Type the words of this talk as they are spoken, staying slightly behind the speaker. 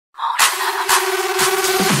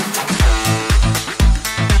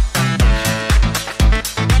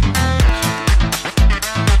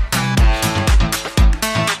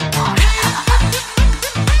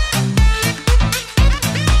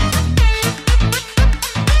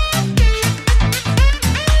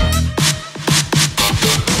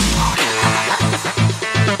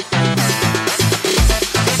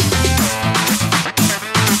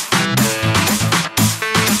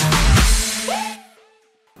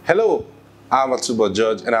Hello, I'm Atubo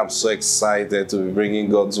George, and I'm so excited to be bringing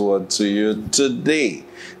God's word to you today.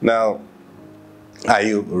 Now, are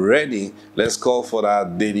you ready? Let's call for our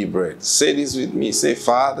daily bread. Say this with me. Say,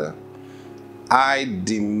 Father, I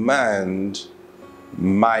demand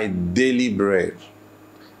my daily bread.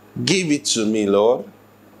 Give it to me, Lord,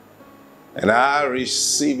 and I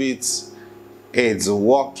receive it. It's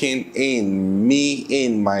working in me,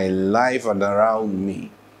 in my life, and around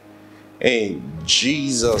me. In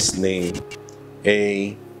Jesus' name,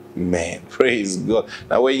 amen. Praise God.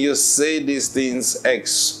 Now, when you say these things,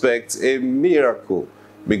 expect a miracle,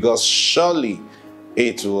 because surely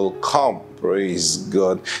it will come. Praise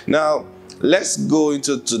God. Now, let's go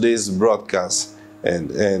into today's broadcast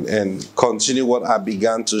and continue what I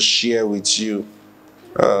began to share with you.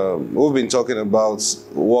 We've been talking about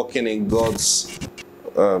walking in God's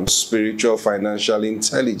spiritual financial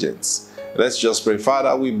intelligence. Let's just pray.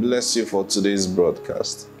 Father, we bless you for today's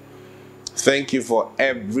broadcast. Thank you for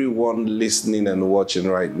everyone listening and watching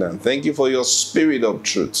right now. Thank you for your spirit of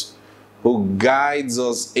truth who guides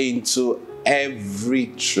us into every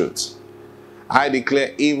truth. I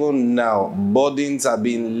declare even now, burdens are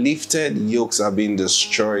being lifted, yokes are being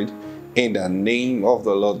destroyed in the name of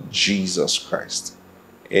the Lord Jesus Christ.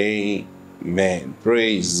 Amen.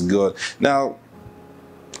 Praise God. Now,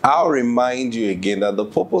 I'll remind you again that the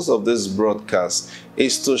purpose of this broadcast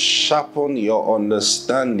is to sharpen your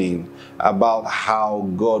understanding about how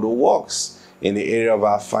God works in the area of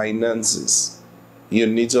our finances. You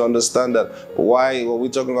need to understand that. Why are we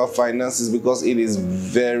talking about finances? Because it is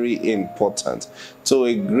very important. To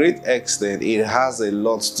a great extent, it has a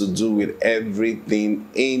lot to do with everything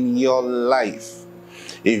in your life.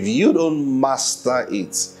 If you don't master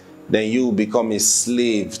it, then you will become a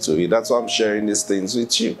slave to it. That's why I'm sharing these things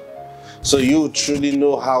with you. So you truly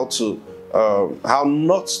know how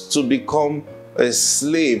not to become a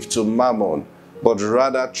slave to mammon, but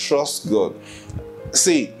rather trust God.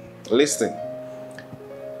 See, listen.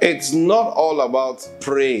 It's not all about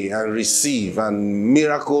pray and receive and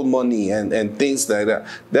miracle money and things like that.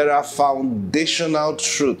 There are foundational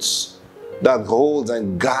truths that holds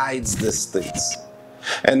and guides these things.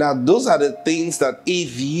 And now those are the things that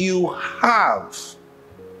if you have,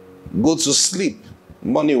 go to sleep,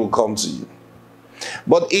 money will come to you.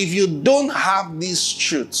 But if you don't have these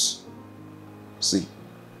truths, see,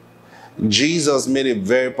 Jesus made a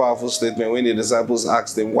very powerful statement when the disciples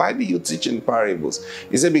asked him, why do you teach in parables?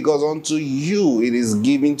 He said, because unto you it is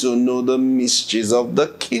given to know the mysteries of the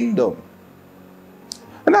kingdom.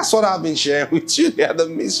 And that's what I've been sharing with you. They are the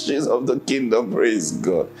mysteries of the kingdom. Praise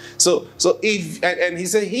God. So if, and he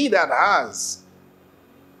said, he that has,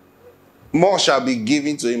 more shall be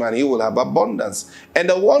given to him, and he will have abundance. And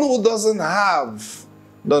the one who doesn't have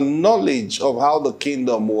the knowledge of how the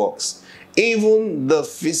kingdom works, even the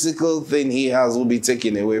physical thing he has will be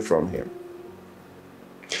taken away from him.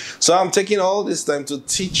 So I'm taking all this time to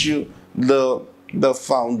teach you the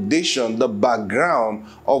foundation, the background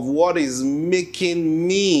of what is making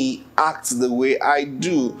me act the way I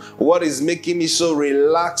do, what is making me so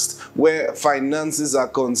relaxed where finances are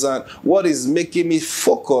concerned, what is making me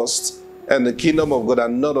focused on the kingdom of God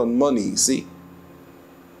and not on money. See,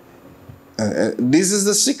 this is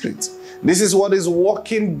the secret. This is what is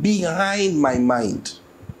working behind my mind.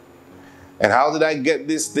 And how did I get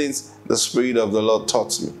these things? The Spirit of the Lord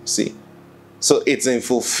taught me. See, so it's in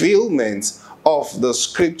fulfillment of the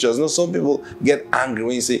scriptures. You know, some people get angry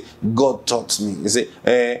when you say, God taught me. You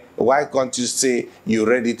say, why can't you say you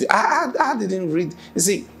read it? I didn't read. You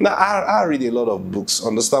see, now I read a lot of books.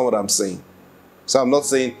 Understand what I'm saying? So I'm not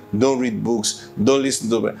saying don't read books, don't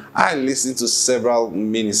listen to them. I listen to several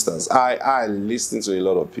ministers. I listen to a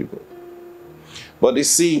lot of people. But you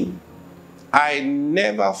see, I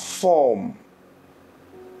never form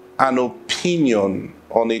an opinion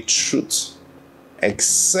on a truth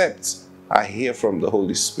except I hear from the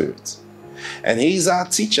Holy Spirit. And he's our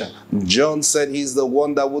teacher. John said he's the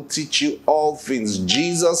one that will teach you all things.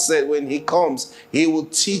 Jesus said when he comes, he will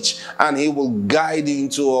teach and he will guide you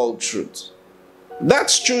into all truth.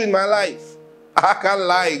 That's true in my life. I can't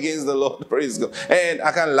lie against the Lord, praise God. And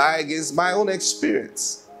I can lie against my own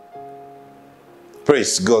experience.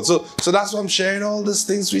 Praise God. So that's why I'm sharing all these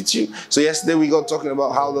things with you. So yesterday we got talking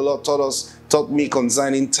about how the Lord taught me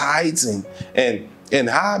concerning tithing, and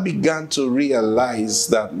how I began to realize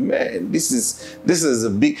that, man, this is a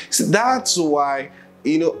big. See, that's why,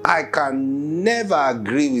 I can never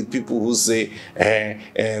agree with people who say,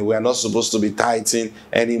 we are not supposed to be tithing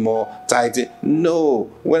anymore. Tithing. No.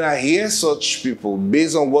 When I hear such people,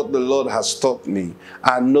 based on what the Lord has taught me,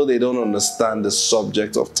 I know they don't understand the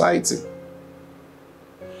subject of tithing.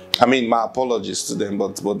 I mean, my apologies to them,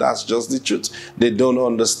 but that's just the truth. They don't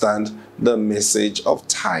understand the message of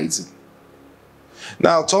tithing.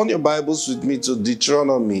 Now, turn your Bibles with me to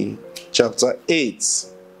Deuteronomy chapter 8.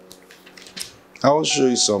 I will show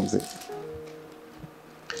you something.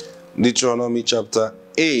 Deuteronomy chapter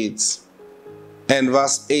 8 and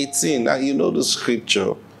verse 18. Now, you know the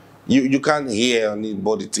scripture. You can't hear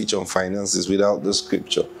anybody teach on finances without the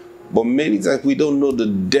scripture. But many times we don't know the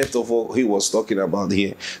depth of what he was talking about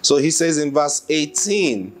here. So he says in verse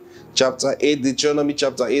 18, chapter 8, Deuteronomy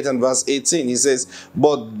chapter 8 and verse 18, he says,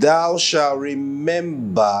 "But thou shalt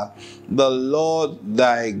remember the Lord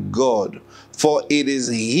thy God, for it is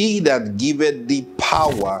he that giveth thee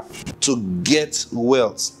power to get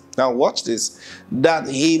wealth." Now watch this. "That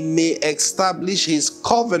he may establish his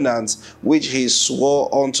covenant, which he swore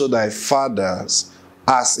unto thy fathers,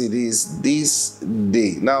 as it is this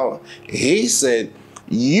day." Now, he said,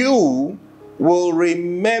 you will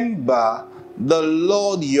remember the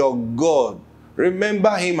Lord your God.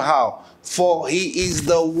 Remember him how? For he is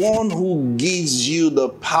the one who gives you the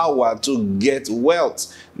power to get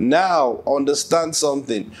wealth. Now, understand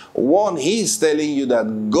something. One, he is telling you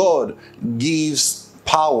that God gives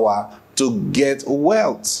power to get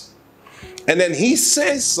wealth. And then he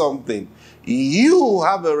says something. You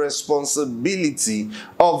have a responsibility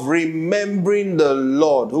of remembering the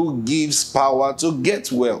Lord who gives power to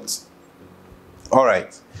get wealth. All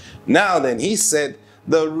right. Now then, he said,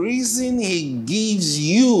 the reason he gives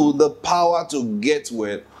you the power to get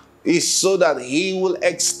wealth is so that he will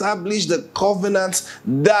establish the covenant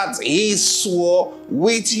that he swore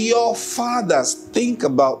with your fathers. Think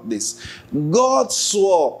about this. God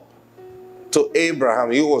swore to Abraham.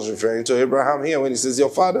 He was referring to Abraham here when he says your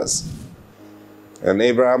fathers. And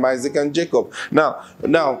Abraham, Isaac, and Jacob. Now,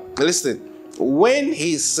 listen. When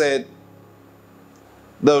he said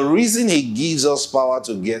the reason he gives us power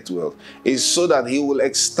to get wealth is so that he will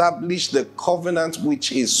establish the covenant which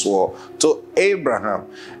he swore to Abraham.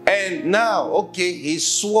 And now, okay, he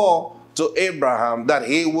swore to Abraham that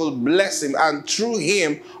he will bless him, and through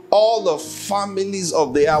him all the families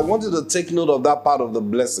of the earth. I want you to take note of that part of the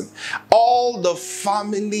blessing. All the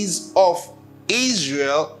families of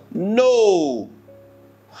Israel, no.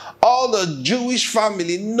 All the Jewish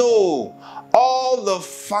family, no. All the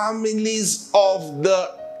families of the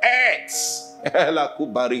earth.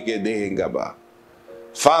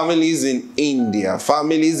 Families in India,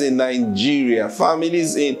 families in Nigeria,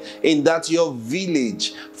 families in that your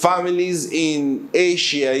village, families in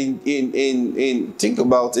Asia, in think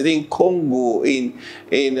about it, in Congo, in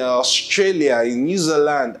Australia, in New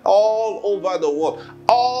Zealand, all over the world,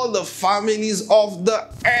 all the families of the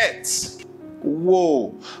earth.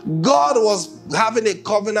 Whoa. God was having a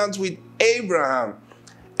covenant with Abraham.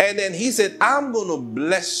 And then he said, I'm going to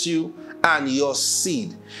bless you and your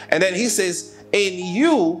seed. And then he says, in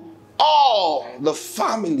you, all the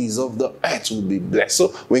families of the earth will be blessed. So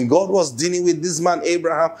when God was dealing with this man,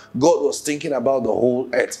 Abraham, God was thinking about the whole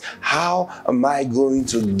earth. How am I going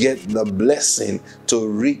to get the blessing to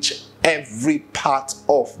reach every part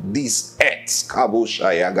of this earth?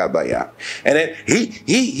 And then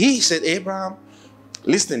he said, Abraham,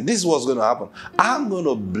 listen, this is what's going to happen. I'm going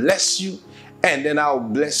to bless you, and then I'll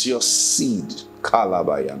bless your seed.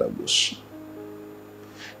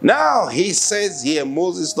 Now he says here,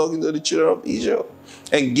 Moses talking to the children of Israel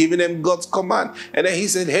and giving them God's command. And then he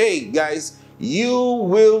said, hey guys, you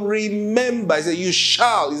will remember. He said, you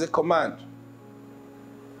shall is a command.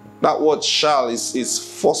 That word shall is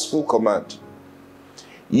forceful command.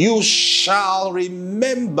 You shall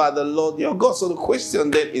remember the Lord your God. So the question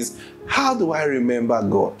then is, how do I remember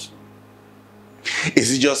God? Is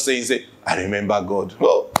he just saying, say, I remember God?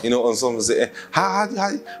 Well, on some say, how,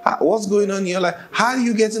 what's going on here? Like, how do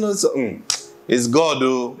you get to know this? It's God,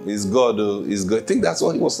 oh, it's God, oh, it's God. I think that's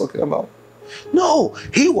what he was talking about. No,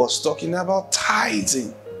 he was talking about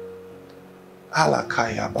tithing.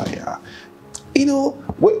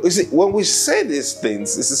 When we say these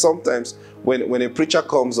things, this is sometimes when a preacher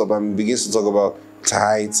comes up and begins to talk about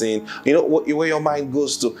tithing, where your mind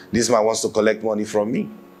goes to, this man wants to collect money from me.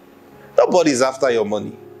 Nobody's after your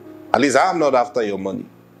money. At least I'm not after your money.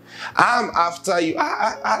 I'm after you.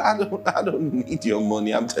 I don't need your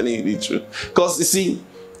money. I'm telling you the truth. Because you see,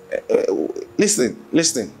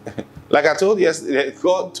 listen. Like I told you yesterday,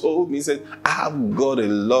 God told me, he said, I've got a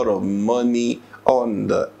lot of money on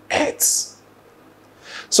the earth.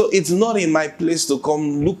 So it's not in my place to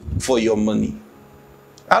come look for your money.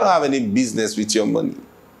 I don't have any business with your money.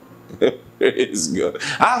 Praise God.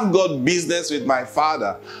 I've got business with my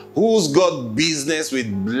Father, who's got business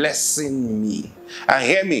with blessing me. And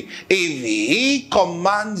hear me, if he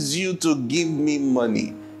commands you to give me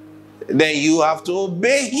money, then you have to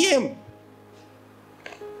obey him.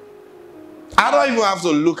 I don't even have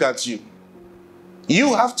to look at you.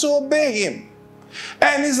 You have to obey him.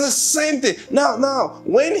 And it's the same thing. Now,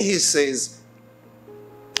 when he says,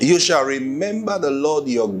 you shall remember the Lord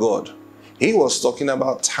your God, he was talking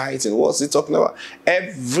about tithing. What's he talking about?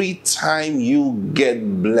 Every time you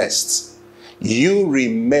get blessed, you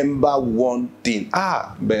remember one thing.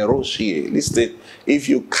 Beroshie, listen, if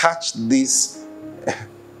you catch this,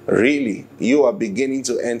 really, you are beginning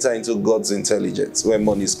to enter into God's intelligence where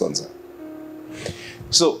money is concerned.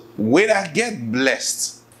 So, when I get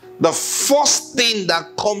blessed, the first thing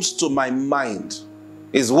that comes to my mind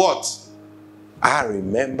is what? I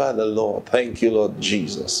remember the Lord. Thank you, Lord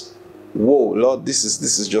Jesus. Whoa, Lord, this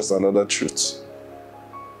is just another truth.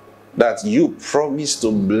 That you promised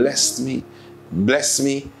to bless me,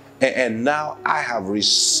 and now I have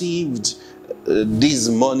received this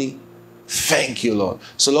money. Thank you, Lord.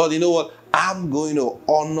 So, Lord, you know what? I'm going to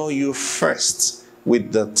honor you first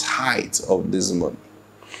with the tithe of this money.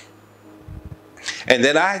 And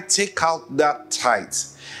then I take out that tithe,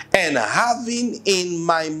 and having in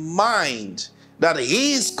my mind that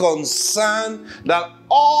he is concerned that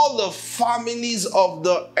all the families of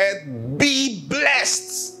the earth be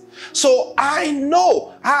blessed. So I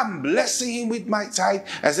know I'm blessing him with my tithe.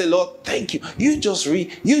 I say, Lord, thank you. You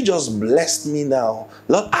just blessed me now.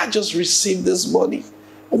 Lord, I just received this money.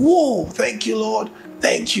 Whoa, thank you, Lord.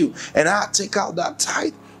 Thank you. And I take out that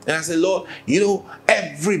tithe. And I say, Lord, you know,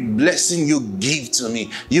 every blessing you give to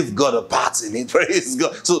me, you've got a part in it. Praise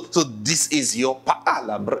God. So this is your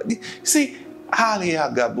part. See,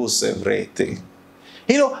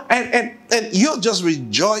 you know, and you're just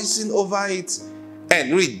rejoicing over it,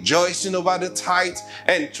 and rejoicing over the tithe,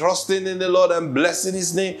 and trusting in the Lord and blessing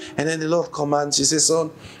his name. And then the Lord commands, he says, son,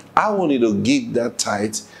 I want you to give that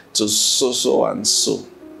tithe to so and so.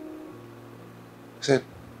 I said,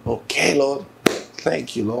 okay, Lord.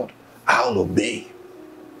 Thank you, Lord. I'll obey.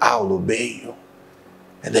 I'll obey you.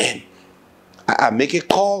 And then I make a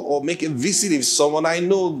call or make a visit. If someone I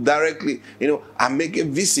know directly, you know, I make a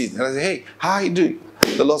visit. And I say, hey, how are you doing?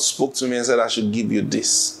 The Lord spoke to me and said, I should give you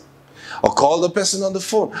this. Or call the person on the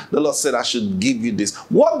phone. The Lord said, I should give you this.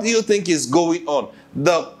 What do you think is going on?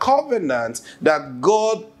 The covenant that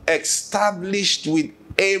God established with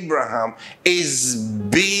Abraham is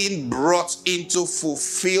being brought into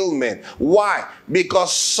fulfillment. Why?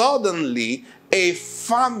 Because suddenly a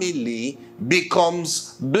family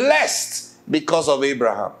becomes blessed because of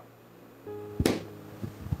Abraham.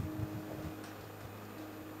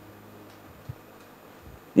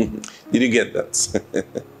 Did you get that?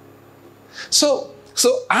 So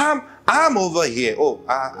I'm over here. Oh,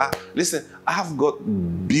 listen, I've got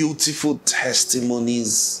beautiful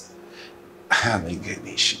testimonies.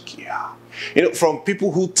 You know, from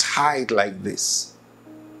people who tithe like this.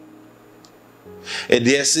 A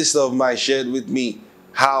dear sister of mine shared with me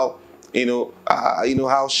how,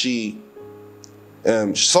 how she,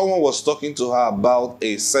 someone was talking to her about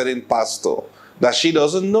a certain pastor that she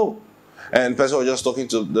doesn't know. And the person was just talking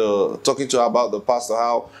to her about the pastor,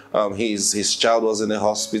 how his child was in the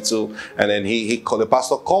hospital, and then the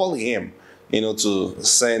pastor called him,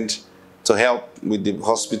 to help with the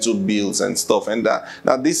hospital bills and stuff. And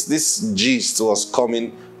now this gist was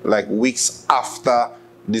coming like weeks after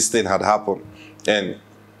this thing had happened. And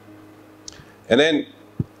then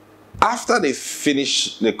after they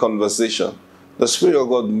finished the conversation, the Spirit of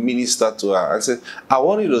God ministered to her and said, I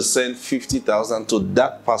want you to send 50,000 to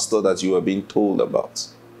that pastor that you were being told about.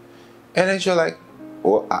 And then she was like,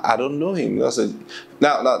 well, I don't know him. I said,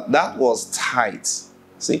 now that was tithe.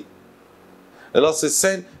 See? The Lord said,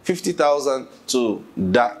 send 50,000 to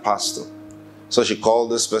that pastor. So she called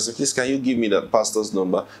this person, please, can you give me that pastor's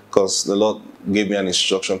number? Because the Lord gave me an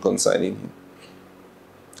instruction concerning him.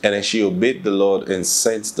 And then she obeyed the Lord and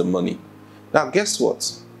sent the money. Now, guess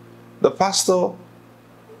what? The pastor,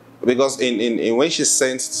 because when she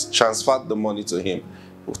transferred the money to him,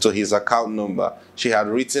 to his account number, she had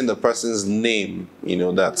written the person's name,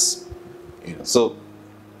 so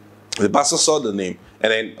the pastor saw the name,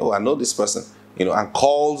 and then, oh, I know this person. and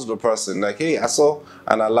calls the person like, hey, I saw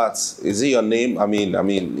an alert. Is it your name?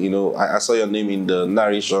 I saw your name in the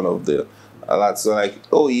narration of the alert. So like,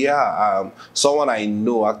 oh yeah, someone I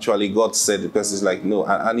know, actually, God said. The person's like, no,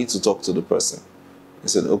 I need to talk to the person. I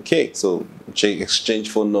said, okay. So exchange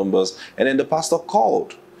phone numbers. And then the pastor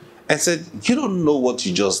called and said, you don't know what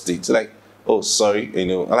you just did. So like, oh, sorry.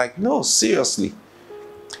 I'm like, no, seriously.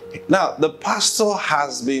 Now, the pastor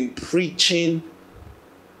has been preaching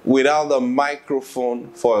without the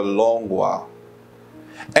microphone for a long while.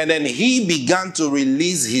 And then he began to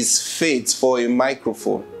release his faith for a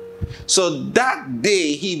microphone. So that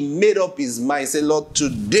day, he made up his mind, said, Lord,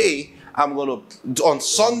 today, on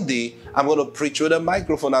Sunday, I'm going to preach with a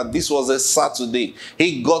microphone. And this was a Saturday.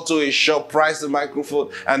 He got to a shop, priced the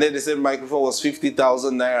microphone, and then they said microphone was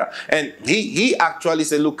 50,000 naira. And he actually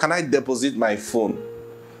said, look, can I deposit my phone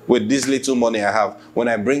with this little money I have? When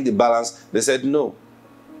I bring the balance, they said no.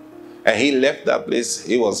 And he left that place.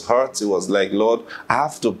 He was hurt. He was like, Lord, I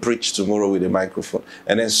have to preach tomorrow with a microphone.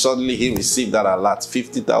 And then suddenly he received that alert,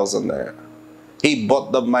 50,000 naira. He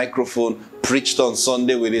bought the microphone, preached on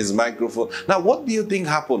Sunday with his microphone. Now, what do you think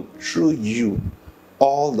happened? Through you,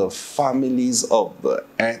 all the families of the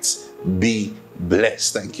earth be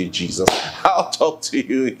blessed. Thank you, Jesus. I'll talk to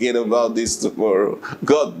you again about this tomorrow.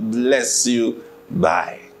 God bless you.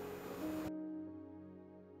 Bye.